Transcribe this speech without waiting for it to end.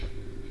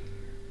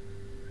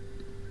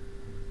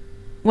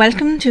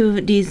Welcome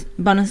to this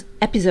bonus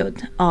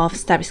episode of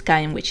Starry Sky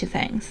and Witchy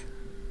Things.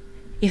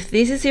 If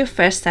this is your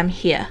first time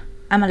here,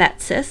 I'm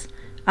Alexis,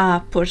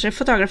 a portrait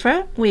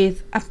photographer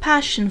with a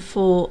passion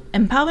for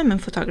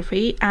empowerment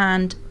photography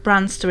and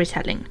brand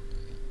storytelling.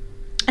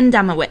 And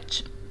I'm a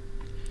witch.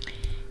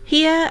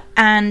 Here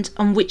and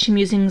on Witchy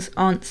Musings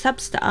on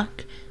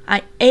Substack,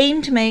 I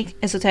aim to make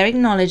esoteric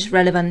knowledge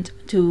relevant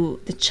to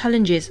the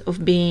challenges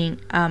of being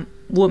a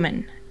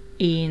woman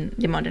in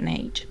the modern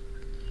age.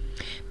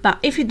 But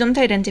if you don't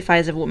identify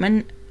as a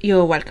woman,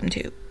 you're welcome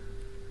to.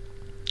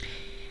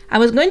 I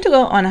was going to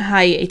go on a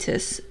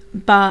hiatus,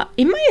 but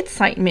in my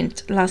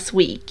excitement last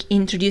week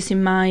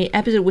introducing my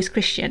episode with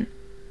Christian,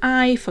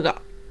 I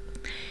forgot.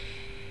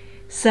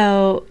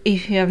 So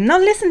if you have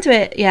not listened to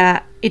it,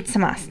 yeah, it's a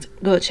must.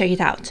 Go check it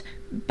out.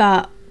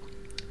 But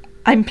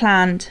I'm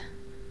planned,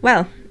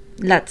 well,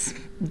 let's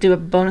do a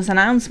bonus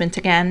announcement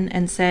again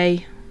and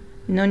say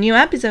no new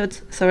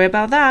episodes. Sorry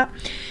about that.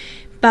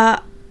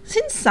 But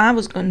since I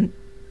was going to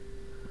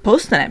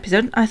post an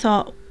episode, I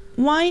thought,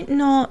 why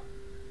not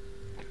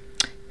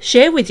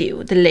share with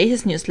you the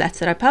latest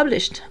newsletter I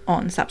published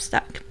on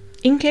Substack,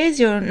 in case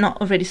you're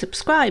not already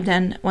subscribed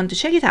and want to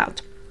check it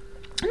out.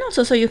 And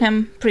also so you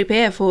can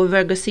prepare for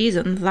Virgo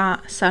season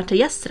that started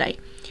yesterday.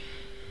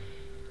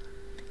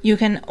 You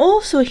can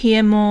also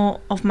hear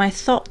more of my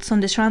thoughts on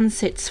the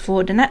transits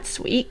for the next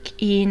week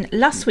in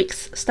last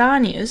week's Star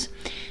News,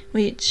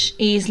 which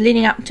is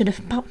leading up to the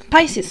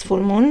Pisces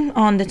full moon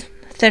on the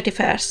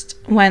 31st,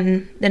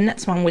 when the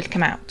next one will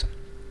come out.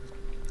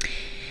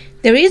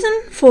 The reason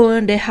for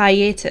the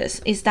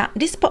hiatus is that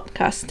this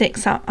podcast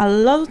takes up a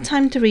lot of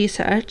time to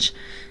research,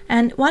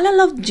 and while I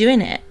love doing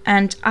it,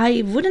 and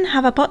I wouldn't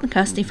have a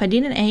podcast if I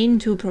didn't aim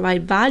to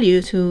provide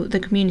value to the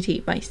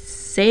community by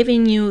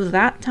saving you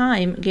that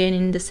time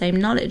gaining the same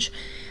knowledge,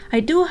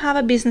 I do have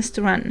a business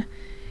to run,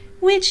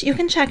 which you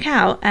can check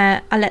out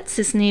at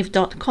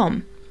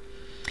alexisneve.com.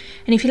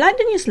 And if you like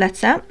the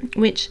newsletter,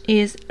 which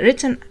is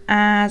written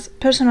as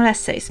personal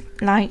essays,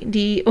 like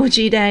the OG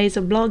days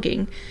of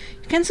blogging,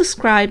 you can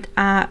subscribe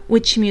at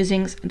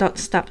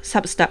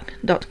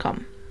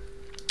witchymusings.substack.com.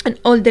 And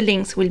all the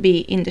links will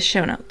be in the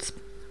show notes.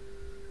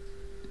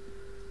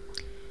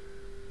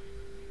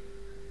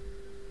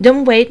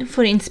 Don't wait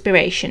for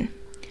inspiration.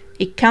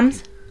 It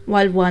comes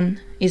while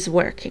one is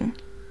working.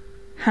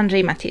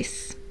 Henri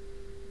Matisse.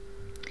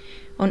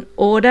 On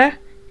order,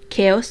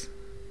 chaos,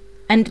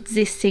 and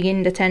existing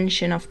in the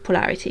tension of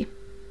polarity,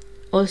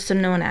 also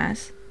known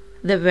as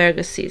the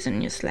Virgo season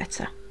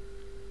newsletter.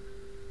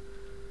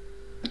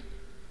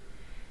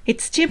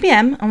 It's 2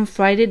 p.m. on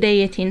Friday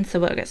the 18th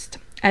of August.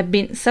 I've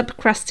been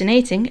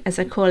subcrastinating, as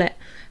I call it,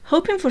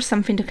 hoping for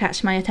something to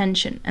catch my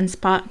attention and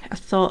spark a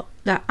thought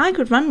that I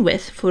could run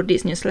with for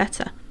this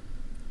newsletter.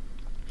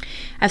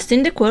 I've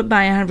seen the quote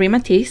by Henri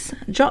Matisse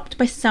dropped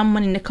by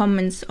someone in the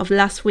comments of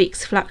last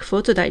week's Flack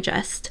Photo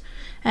Digest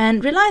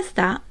and realised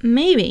that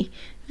maybe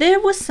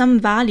there was some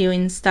value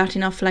in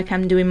starting off like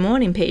I'm doing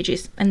morning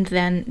pages and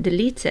then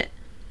delete it,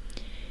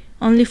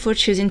 only for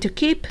choosing to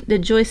keep the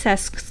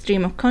Joyce-esque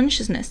stream of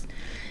consciousness,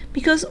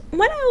 because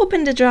when I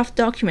opened the draft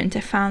document I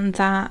found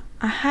that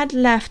I had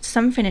left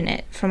something in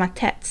it from a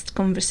text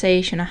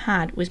conversation I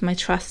had with my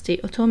trusty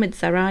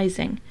Otomedza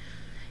rising,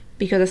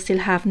 because I still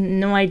have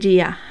no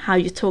idea how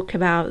you talk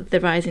about the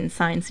rising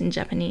signs in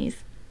Japanese.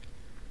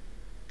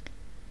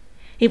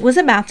 It was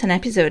about an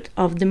episode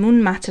of the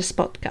Moon Matters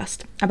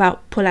podcast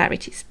about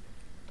polarities.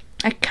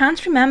 I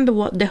can't remember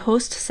what the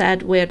host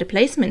said were the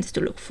placements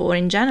to look for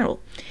in general,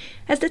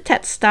 as the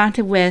text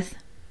started with,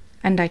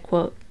 and I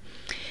quote,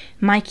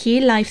 "My key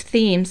life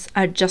themes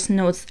are just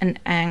nodes and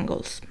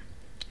angles."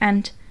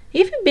 And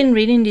if you've been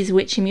reading these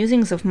witchy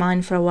musings of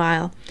mine for a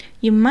while,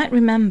 you might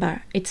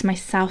remember it's my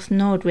south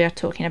node we are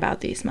talking about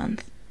this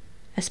month,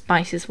 as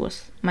Pisces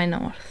was my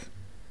north.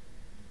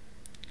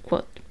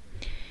 Quote,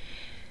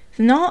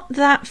 "Not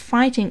that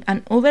fighting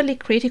an overly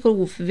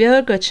critical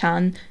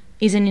Virgo-chan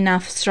isn't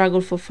enough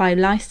struggle for 5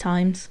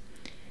 lifetimes.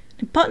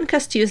 The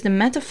podcast used the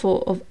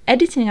metaphor of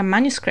editing a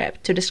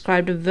manuscript to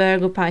describe the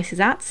Virgo-Pisces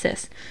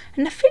axis,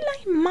 and I feel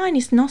like mine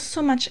is not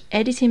so much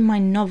editing my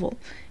novel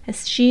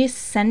as she is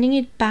sending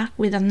it back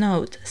with a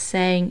note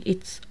saying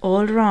it's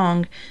all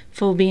wrong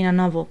for being a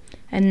novel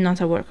and not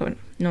a work of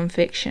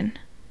non-fiction.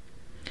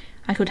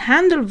 I could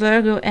handle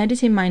Virgo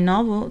editing my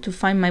novel to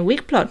find my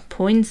weak plot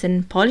points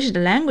and polish the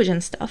language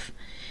and stuff,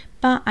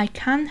 but I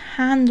can't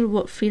handle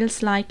what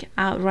feels like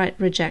outright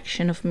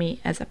rejection of me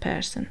as a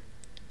person."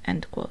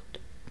 End quote.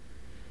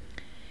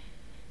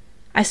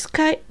 I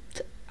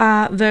Skyped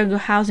a Virgo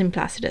house in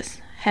Placidus,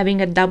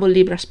 having a double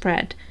Libra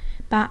spread,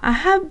 but I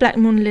have Black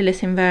Moon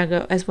Lilith in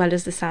Virgo as well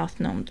as the South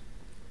Node.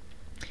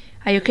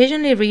 I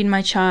occasionally read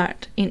my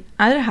chart in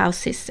other house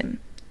systems,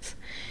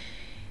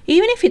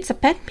 even if it's a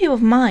pet peeve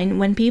of mine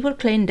when people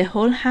claim the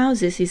whole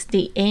houses is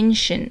the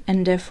ancient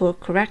and therefore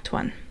correct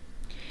one.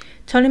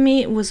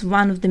 Ptolemy was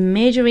one of the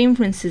major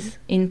influences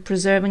in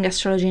preserving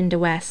astrology in the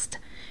West,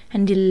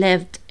 and he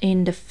lived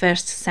in the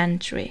 1st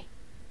century.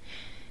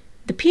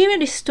 The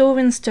period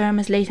historians term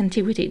as late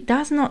antiquity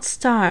does not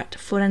start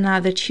for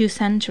another 2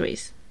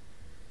 centuries.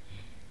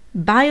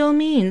 By all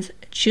means,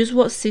 choose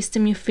what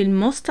system you feel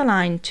most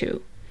aligned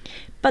to,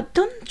 but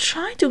don't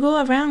try to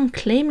go around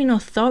claiming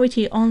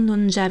authority on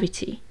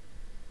longevity.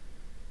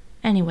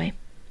 Anyway,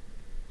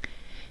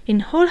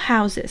 in whole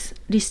houses,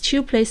 these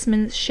 2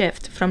 placements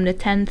shift from the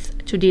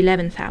 10th to the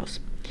 11th house,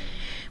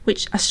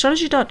 which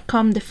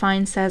astrology.com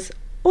defines as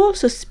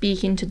also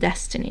speaking to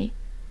destiny.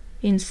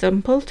 In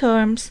simple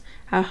terms,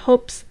 our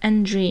hopes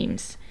and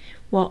dreams,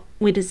 what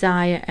we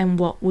desire and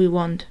what we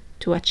want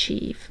to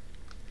achieve.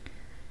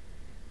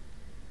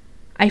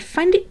 I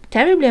find it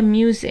terribly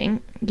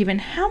amusing given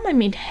how my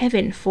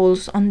midheaven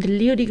falls on the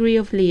Leo degree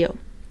of Leo.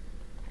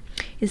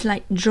 It's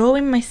like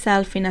drawing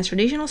myself in a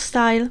traditional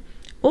style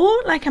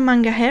or like a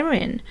manga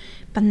heroine,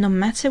 but no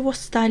matter what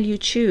style you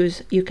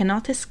choose, you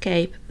cannot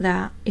escape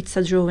that it's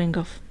a drawing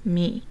of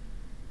me.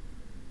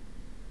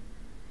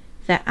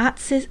 The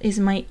axis is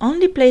my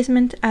only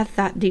placement at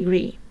that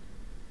degree.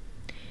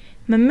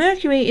 My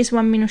Mercury is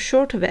 1 minus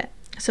short of it,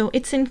 so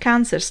it's in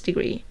Cancer's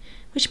degree,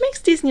 which makes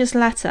this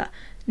newsletter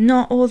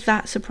not all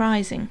that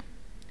surprising.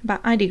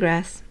 But I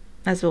digress,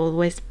 as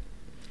always.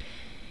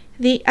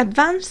 The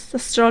Advanced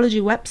Astrology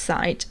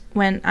website,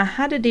 when I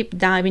had a deep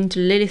dive into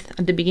Lilith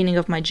at the beginning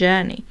of my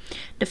journey,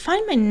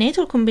 defined my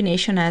natal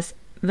combination as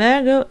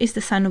Virgo is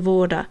the sign of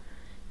order,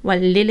 while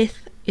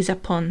Lilith is a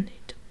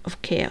planet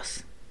of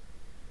chaos.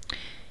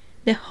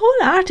 The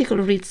whole article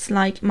reads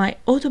like my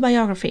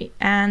autobiography,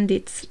 and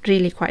it's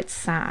really quite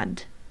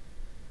sad.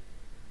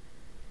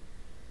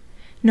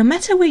 No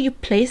matter where you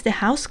place the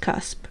house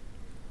cusp,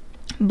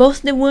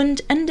 both the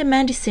wound and the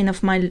medicine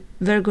of my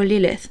Virgo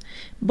Lilith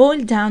boil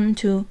down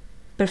to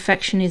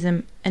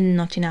perfectionism and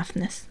not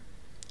enoughness.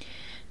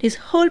 This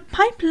whole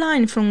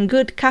pipeline from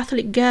good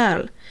Catholic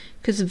girl,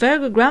 because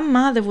Virgo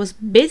grandmother was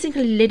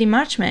basically Lady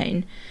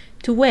Marchmain,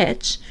 to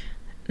which,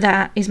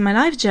 that is my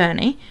life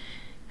journey,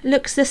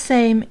 looks the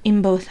same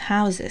in both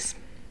houses.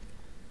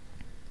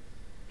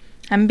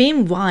 I'm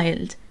being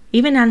wild,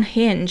 even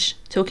unhinged,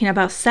 talking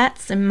about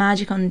sets and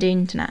magic on the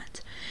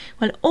internet,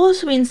 while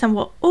also being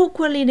somewhat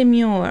awkwardly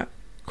demure,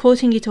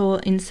 quoting it all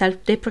in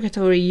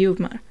self-deprecatory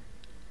humour.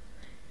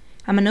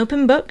 I'm an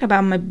open book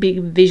about my big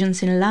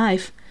visions in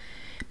life,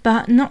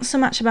 but not so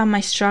much about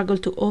my struggle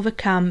to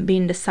overcome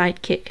being the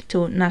sidekick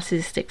to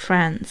narcissistic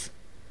friends.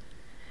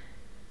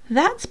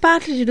 That's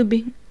partly to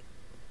do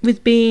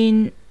with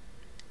being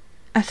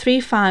a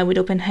 3-5 with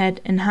open head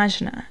and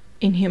ajna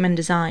in human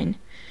design,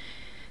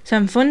 so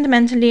I'm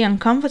fundamentally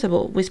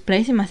uncomfortable with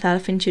placing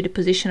myself into the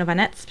position of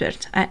an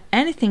expert at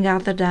anything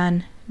other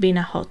than being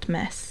a hot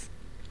mess.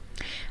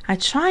 I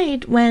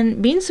tried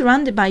when being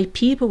surrounded by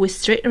people with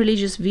strict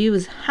religious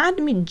views had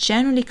me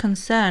genuinely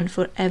concerned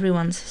for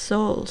everyone's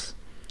souls.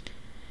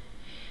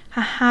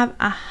 I have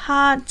a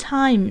hard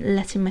time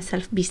letting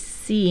myself be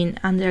seen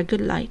under a good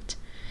light,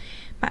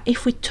 but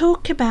if we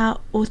talk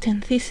about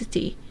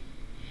authenticity,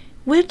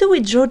 where do we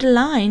draw the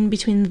line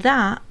between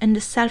that and the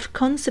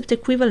self-concept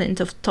equivalent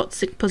of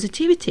toxic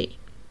positivity?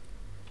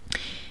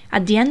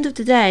 At the end of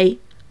the day,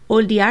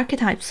 all the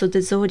archetypes of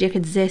the zodiac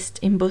exist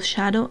in both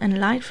shadow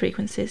and light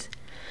frequencies,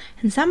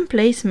 and some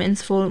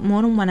placements fall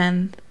more on one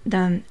end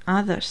than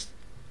others.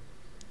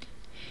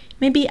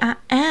 Maybe I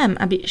am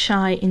a bit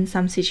shy in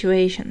some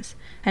situations,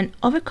 and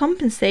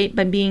overcompensate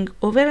by being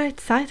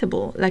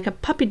overexcitable like a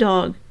puppy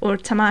dog or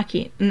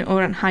tamaki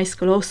or a high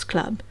school host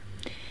club,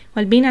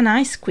 while being an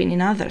ice queen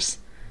in others,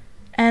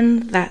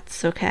 and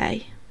that's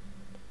okay.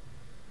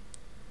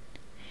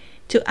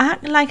 To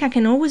act like I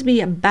can always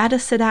be a badass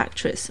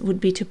seductress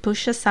would be to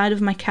push a side of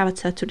my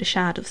character to the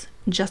shadows,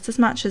 just as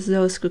much as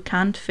those who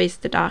can't face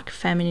the dark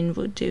feminine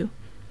would do.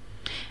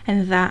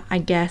 And that, I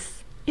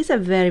guess, is a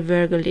very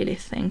Virgo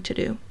Lilith thing to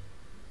do.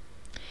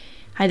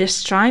 Either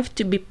strive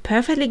to be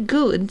perfectly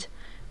good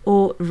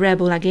or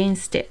rebel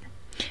against it.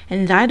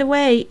 And either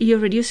way, you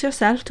reduce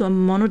yourself to a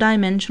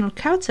monodimensional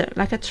character,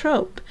 like a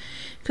trope,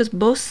 because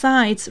both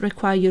sides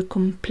require your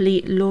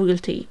complete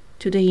loyalty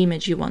to the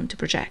image you want to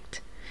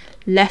project,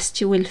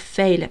 lest you will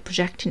fail at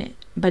projecting it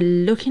by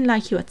looking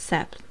like you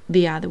accept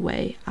the other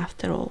way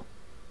after all.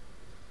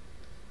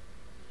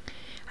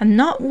 I'm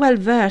not well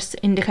versed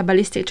in the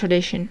Kabbalistic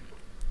tradition,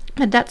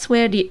 but that's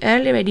where the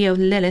early idea of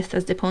Lilith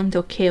as the point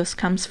of chaos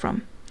comes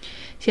from.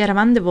 Sierra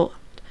van de Voort,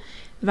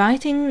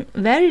 writing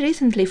very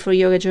recently for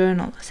Yoga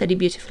Journal, said it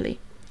beautifully.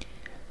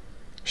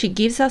 She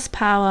gives us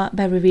power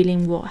by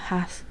revealing what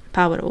has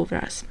power over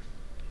us.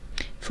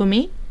 For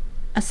me,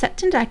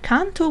 accepting that I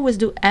can't always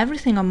do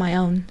everything on my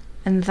own,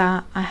 and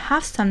that I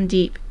have some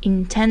deep,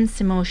 intense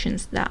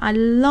emotions that I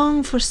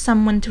long for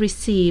someone to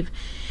receive,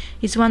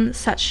 is one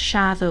such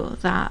shadow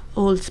that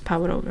holds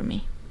power over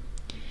me.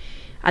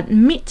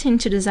 Admitting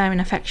to desiring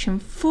affection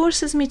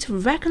forces me to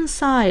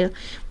reconcile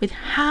with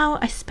how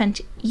I spent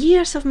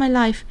years of my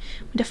life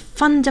with a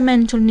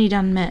fundamental need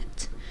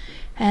unmet,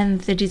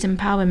 and the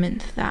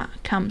disempowerment that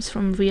comes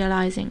from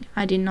realizing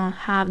I did not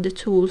have the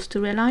tools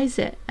to realize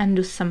it and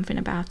do something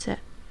about it.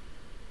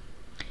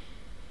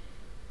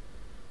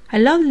 I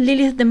love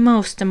Lilith the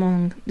most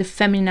among the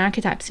feminine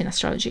archetypes in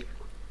astrology,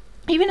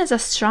 even as I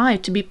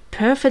strive to be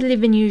perfectly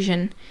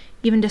Venusian,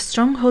 given the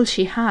stronghold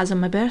she has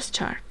on my birth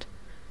chart.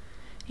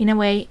 In a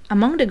way,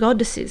 among the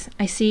goddesses,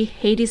 I see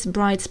Hades'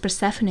 bride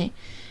Persephone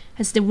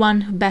as the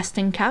one who best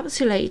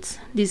encapsulates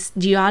this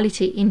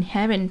duality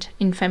inherent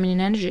in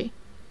feminine energy.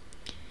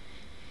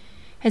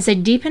 As I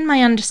deepen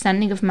my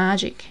understanding of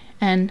magic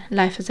and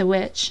life as a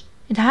witch,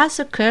 it has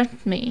occurred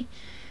to me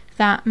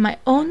that my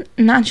own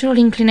natural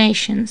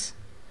inclinations,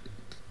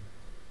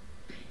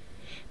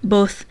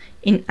 both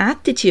in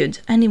attitude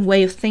and in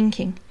way of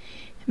thinking,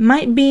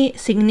 might be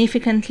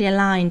significantly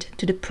aligned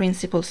to the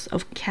principles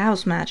of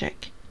chaos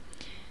magic.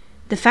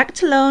 The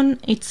fact alone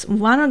its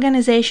one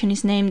organization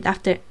is named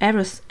after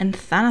Eros and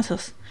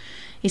Thanatos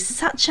is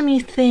such a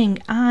me thing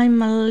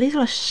I'm a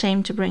little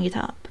ashamed to bring it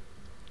up.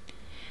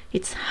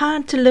 It's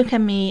hard to look at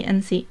me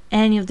and see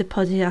any of the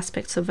positive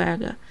aspects of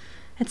Virgo,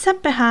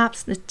 except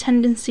perhaps the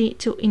tendency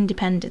to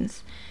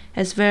independence,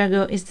 as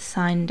Virgo is the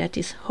sign that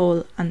is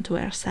whole unto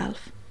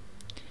herself.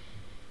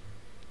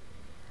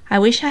 I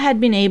wish I had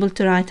been able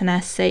to write an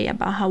essay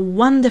about how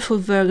wonderful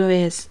Virgo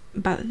is,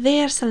 but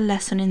there's a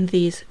lesson in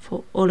this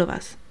for all of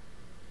us.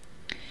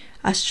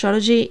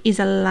 Astrology is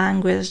a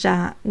language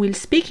that will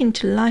speak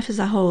into life as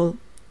a whole,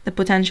 the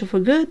potential for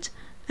good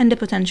and the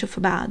potential for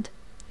bad.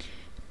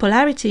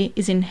 Polarity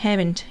is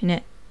inherent in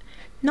it,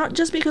 not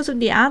just because of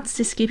the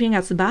axis keeping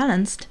us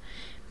balanced,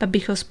 but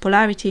because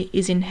polarity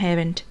is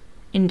inherent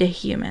in the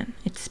human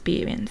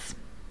experience.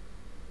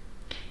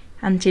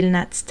 Until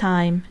next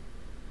time,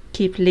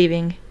 keep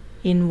living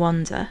in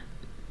wonder.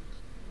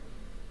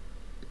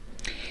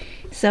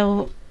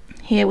 So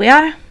here we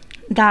are.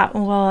 That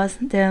was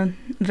the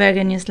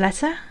Virgo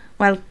newsletter.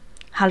 Well,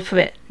 half of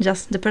it,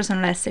 just the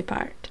personal essay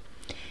part.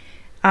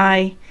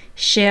 I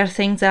share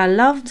things that I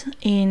loved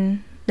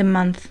in the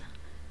month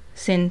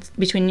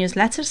between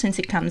newsletters, since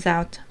it comes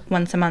out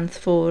once a month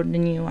for the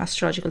new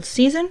astrological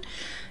season,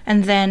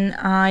 and then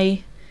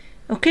I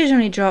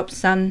occasionally drop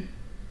some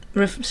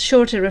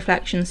shorter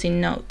reflections in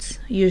notes,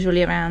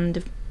 usually around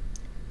the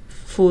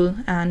full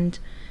and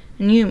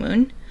new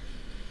moon.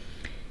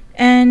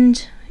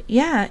 And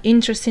yeah,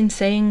 interesting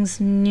sayings,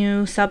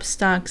 new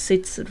substacks,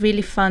 it's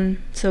really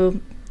fun, so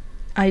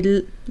I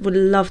would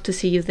love to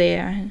see you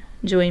there,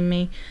 join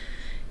me.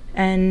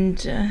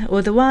 And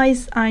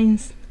otherwise I'm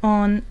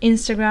on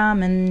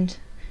Instagram and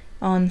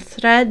on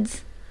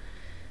Threads,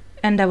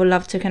 and I would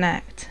love to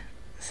connect.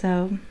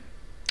 So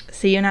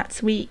see you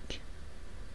next week.